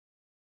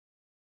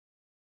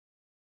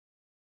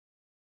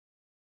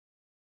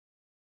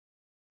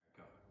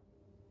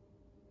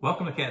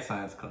Welcome to Cat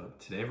Science Club.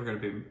 Today we're going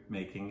to be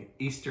making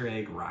Easter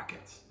egg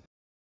rockets.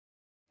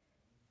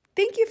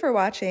 Thank you for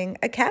watching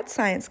a Cat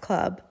Science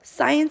Club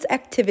science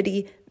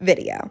activity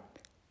video.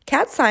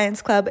 Cat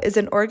Science Club is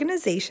an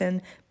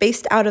organization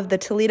based out of the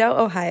Toledo,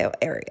 Ohio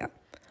area.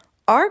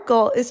 Our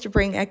goal is to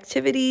bring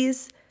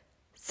activities,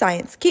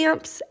 science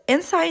camps,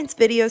 and science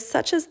videos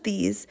such as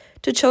these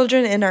to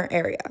children in our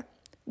area.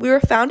 We were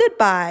founded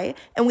by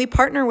and we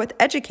partner with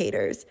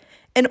educators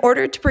in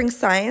order to bring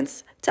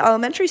science to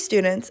elementary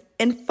students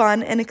in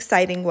fun and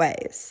exciting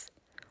ways.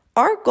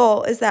 Our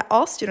goal is that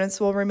all students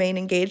will remain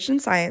engaged in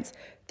science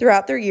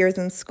throughout their years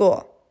in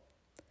school.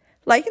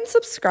 Like and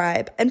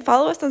subscribe and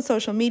follow us on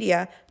social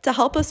media to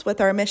help us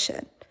with our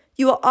mission.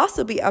 You will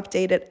also be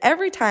updated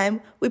every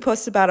time we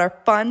post about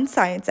our fun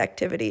science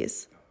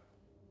activities.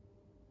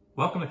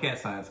 Welcome to Cat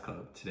Science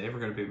Club. Today we're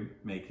going to be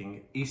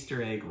making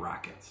Easter egg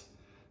rockets.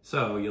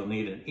 So you'll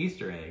need an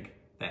Easter egg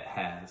that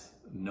has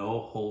no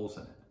holes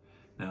in it.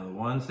 Now the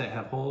ones that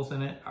have holes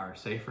in it are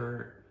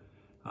safer,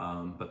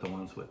 but the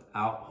ones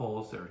without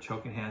holes, they're a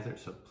choking hazard,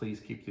 so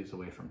please keep these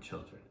away from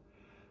children.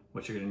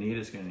 What you're going to need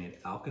is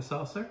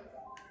Alka-Seltzer.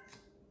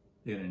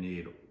 You're going to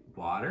need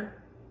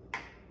water.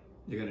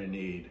 You're going to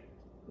need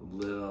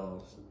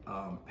little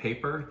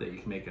paper that you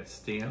can make a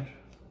stand,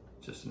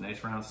 just a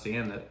nice round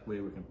stand, that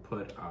way we can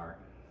put our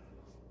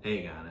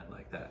egg on it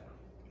like that.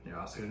 You're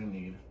also going to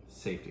need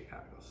safety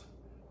goggles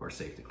or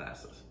safety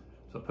glasses.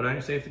 So put on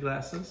your safety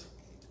glasses,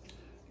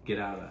 get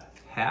out a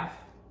half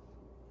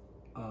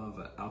of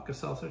an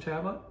Alka-Seltzer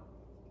tablet,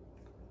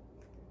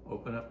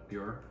 open up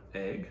your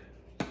egg,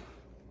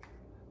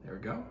 there we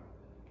go,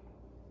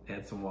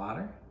 add some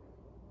water,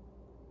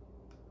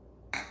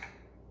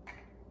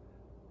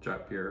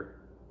 drop your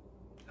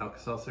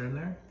Alka-Seltzer in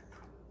there,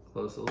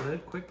 close the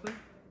lid quickly.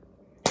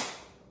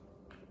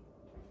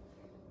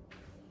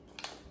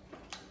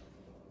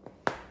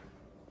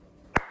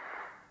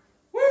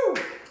 Woo!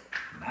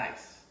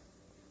 Nice.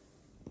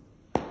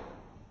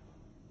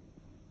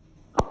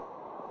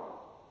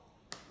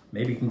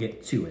 Maybe you can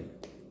get two in.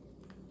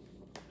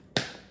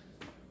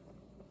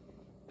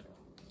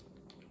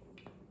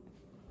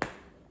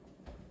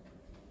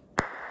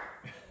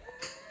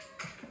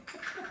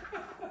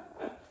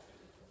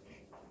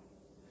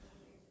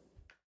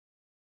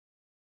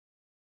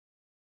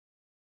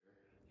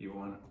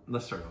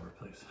 Let's start over,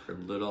 please. They're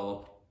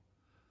little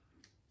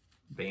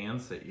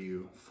bands that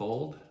you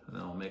fold, and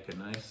then we'll make a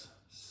nice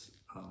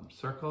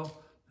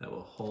circle that will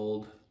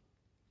hold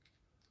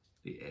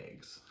the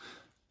eggs.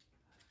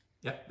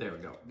 Yep, there we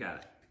go, got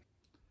it.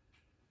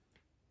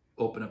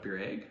 Open up your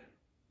egg.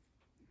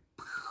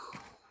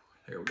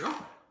 There we go.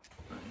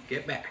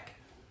 Get back.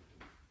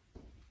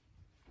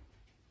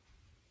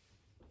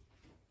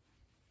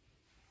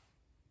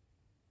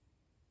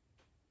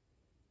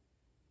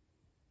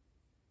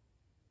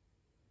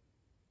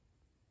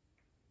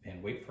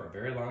 And wait for a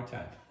very long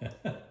time.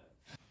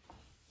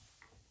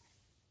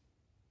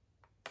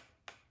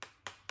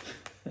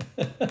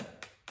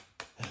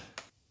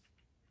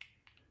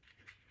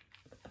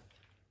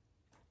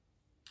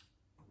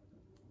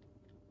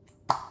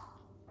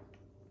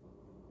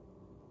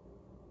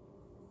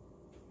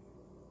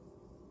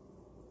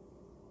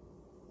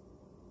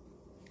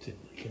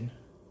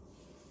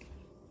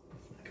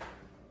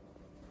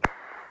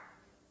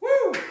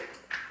 Woo!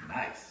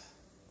 Nice.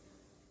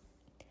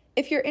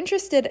 If you're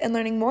interested in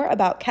learning more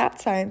about Cat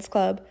Science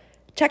Club,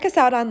 check us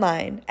out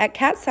online at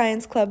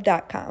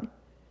catscienceclub.com.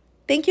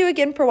 Thank you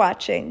again for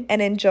watching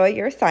and enjoy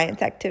your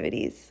science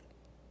activities.